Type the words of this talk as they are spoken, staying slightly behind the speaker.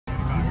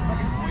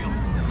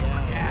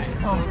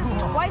This is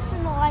twice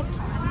in a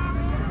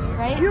lifetime,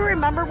 right? You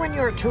remember when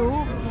you were 2?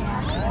 Yeah.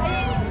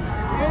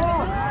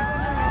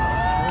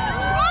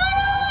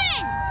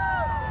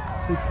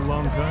 Takes a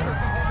long time.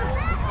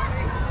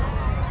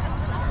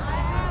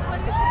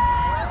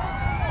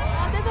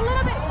 Take a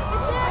little bit.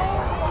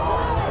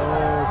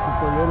 Oh, it's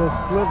just a little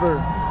sliver.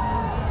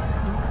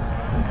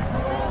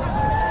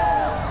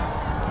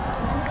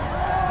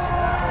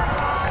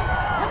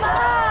 Come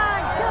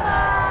on! Come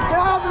on!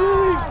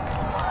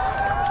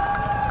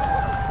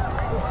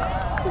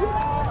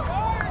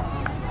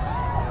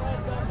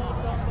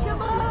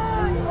 Come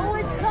on! Oh,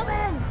 it's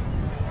coming!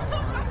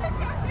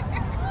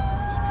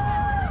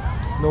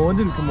 No one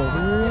didn't come over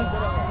here yet?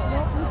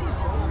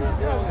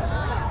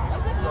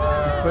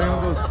 He's playing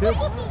with those kids.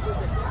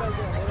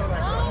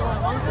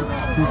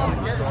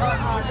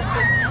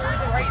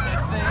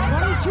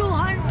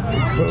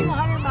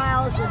 2,200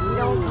 miles and we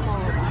don't come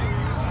over.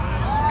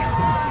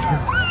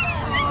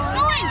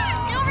 Nolan,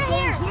 stay over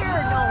here. Here,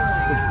 Nolan.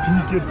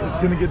 It's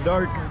gonna get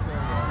dark.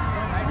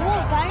 You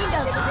won't find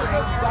us if it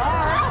gets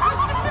dark.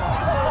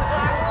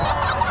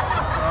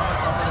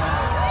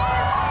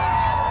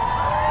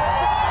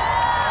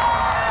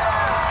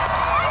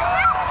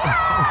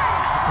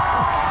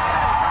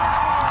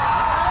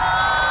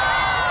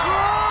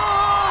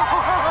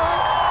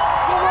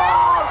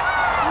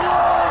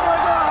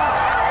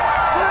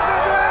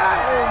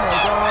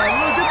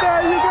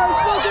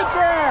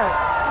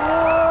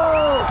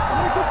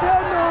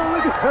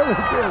 Look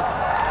at this.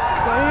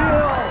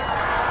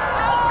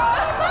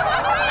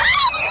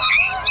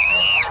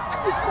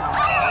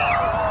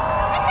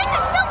 It's like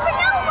a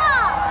supernova.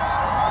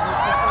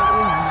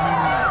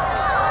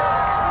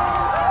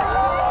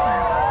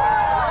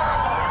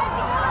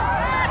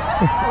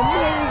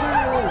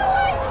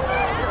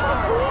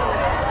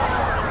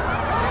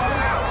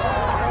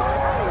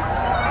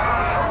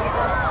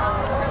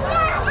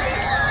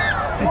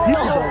 See,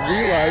 people don't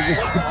realize it.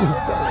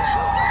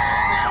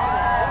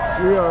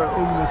 We are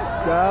in the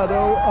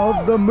shadow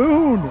of the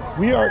moon.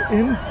 We are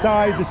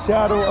inside the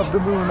shadow of the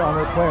moon on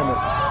our planet.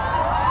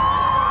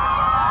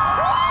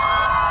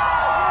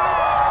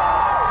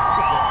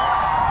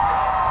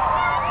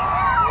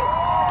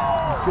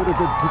 Get a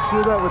good picture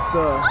of that with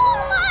the... Oh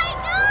my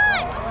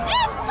God!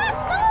 It's the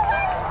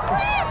solar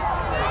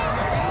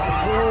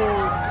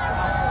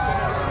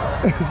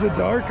eclipse. Is it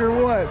dark or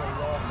what?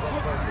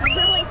 It's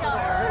really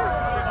dark.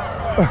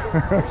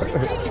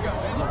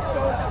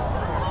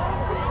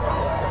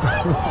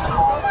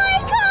 Oh my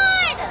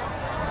God!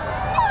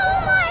 Oh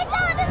my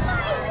God! This is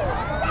my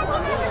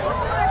second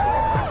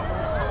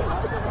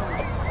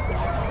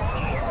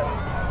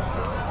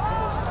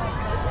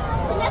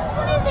The next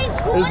one is in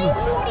This is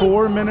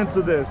 4 minutes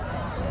of this.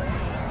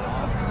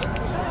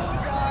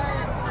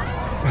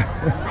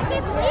 I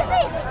can't believe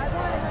this!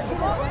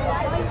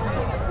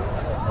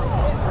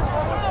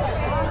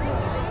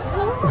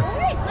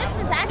 Solar eclipse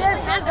is actually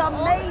This is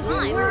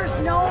amazing. Where's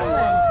Nolan? I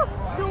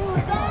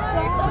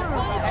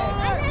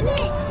read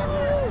it!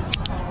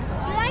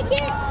 You like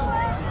it?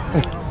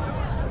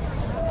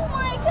 Oh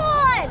my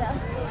God!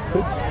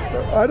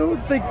 I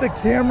don't think the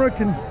camera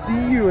can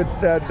see you. It's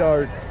that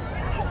dark.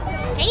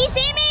 Can you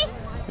see me?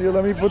 Here,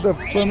 let me put the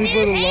Can you see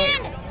his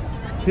hand?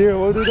 Here,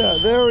 we'll do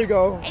that. There we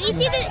go. And you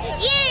see the,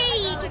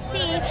 yay, you can see.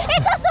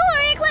 It's a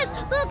solar eclipse,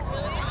 look.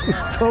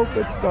 It's so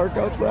pitch dark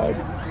outside.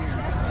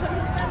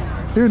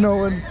 Here,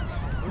 Nolan.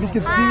 We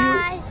can Hi. see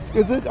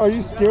you. Is it? Are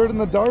you scared in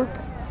the dark?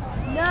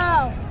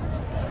 No.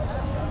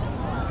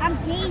 I'm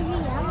Daisy,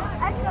 I'm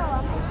Echo.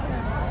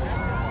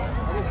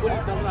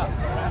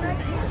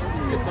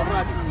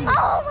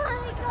 Oh my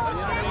God.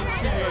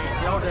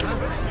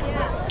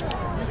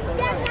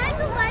 Dad, hide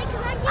the light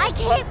because I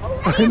can't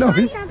I know.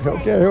 find something.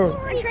 Okay, here.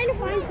 I'm trying to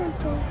find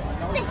something.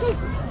 This is...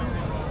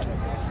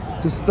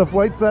 Just the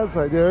flight's that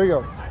side. There you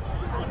go.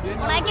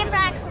 When I get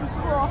back from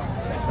school,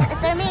 if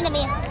they're mean to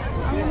me,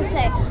 I'm going to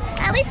say,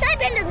 at least I've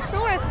been to the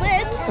solar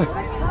eclipse.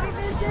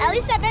 At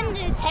least I've been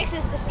to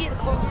Texas to see the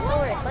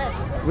solar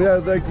eclipse. Yeah,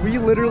 like we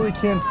literally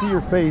can't see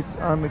your face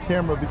on the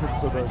camera because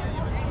it's so dark.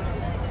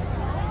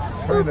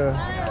 Trying to,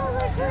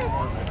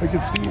 I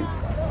can see you.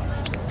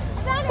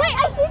 Wait,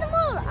 I see the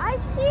moon. I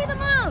see the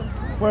moon.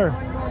 Where?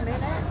 1 more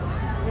minute.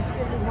 It's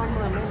gonna be 1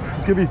 more minute.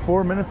 It's gonna be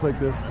 4 minutes like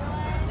this.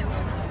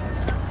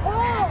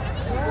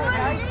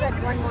 I said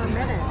 1 more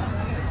minute.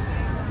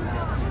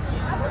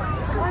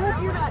 I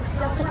hope you're not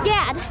stepping.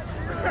 Dad.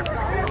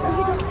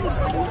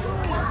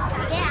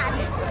 Dad.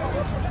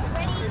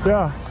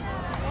 Yeah.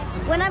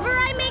 Whenever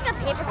I make a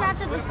paper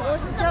craft of the solar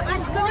system,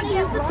 I'm going to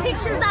use the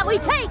pictures that we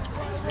take.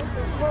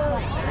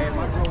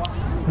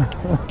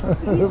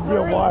 It'll be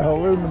a while.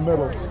 We're in the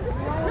middle.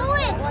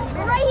 Nolan,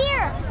 we're right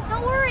here.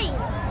 Don't worry.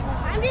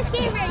 I'm just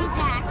getting ready to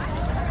pack.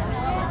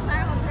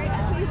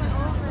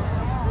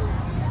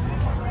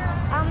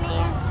 Oh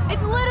man.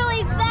 It's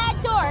literally that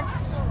dark.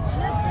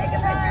 Let's take a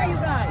picture, you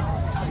guys.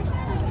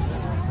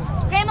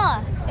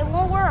 Grandma, it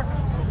won't work.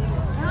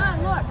 Ah,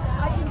 look,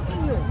 I can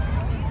see you.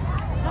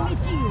 Let me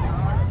see you.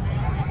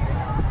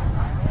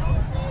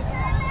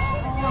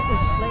 Oh,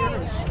 this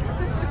flares.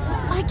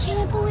 I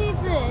can't believe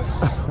this.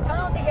 this. I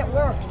don't think it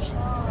worked.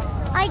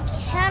 I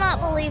cannot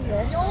believe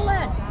this.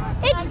 Nolan.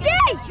 It's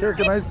day! Here,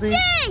 can I see?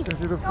 Day! Can I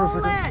see this for a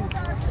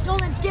second?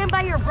 Nolan, stand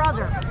by your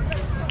brother.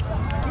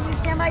 Can you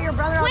stand by your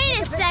brother? I'll Wait take a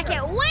picture.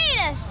 second, wait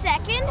a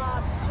second.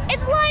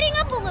 It's lighting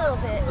up a little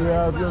bit.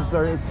 Yeah, it's gonna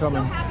start. It's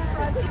coming.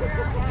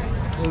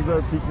 Those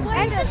are peeking.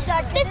 Wait a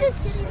second. This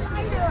is...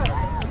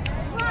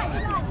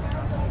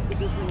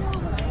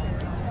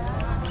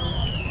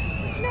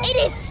 It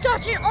is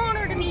such an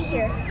honor to be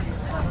here.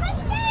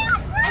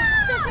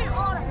 It's such an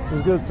honor.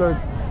 It's gonna start.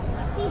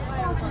 He's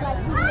sponsored by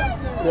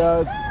PBS News. Yeah,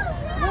 it's.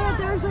 Oh,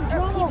 there's a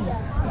drum.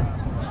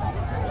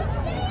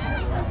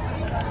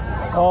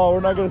 Oh, we're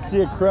not gonna see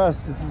a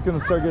crest. It's just gonna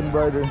start getting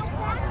brighter. Because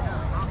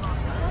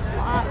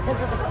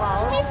of the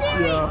clouds. Hey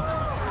Siri, Yeah.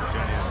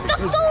 the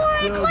solar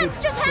still eclipse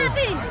the- just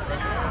happened.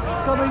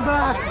 Coming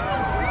back.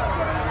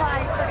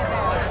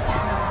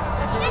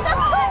 The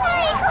solar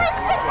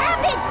eclipse just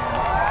happened.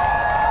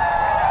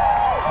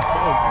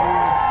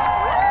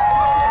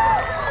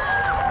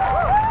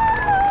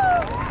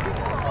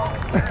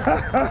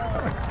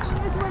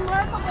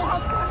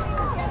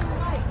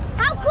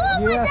 How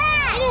cool was Yes.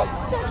 that? It is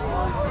such a...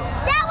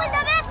 That was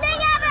the best thing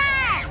ever!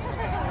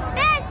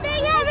 Best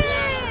thing ever!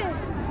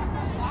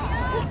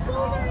 The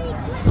solar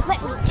eclipse. Let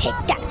me take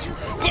that.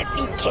 Let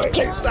me take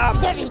it.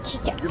 Let me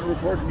take that. You gonna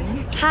record me?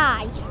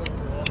 Hi.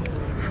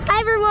 Hi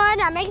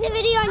everyone, I'm making a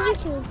video on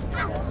YouTube.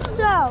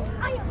 So,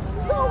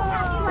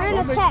 we're in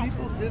a tent.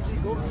 People dizzy.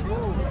 Go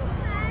slow.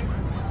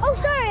 Oh,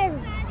 sorry.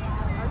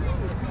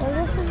 So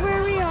this is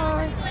where we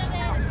are.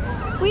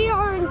 We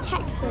are in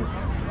Texas.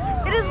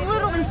 It is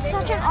literally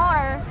such an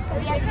honor to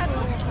be at this.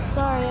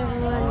 Sorry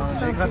everyone.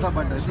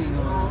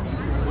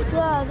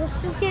 So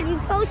this is going to be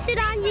posted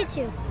on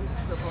YouTube.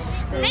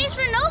 Thanks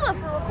for Nova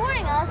for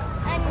recording us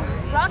and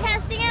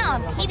broadcasting it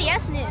on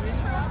PBS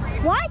News.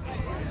 What?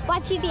 Why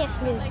PBS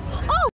News? Oh!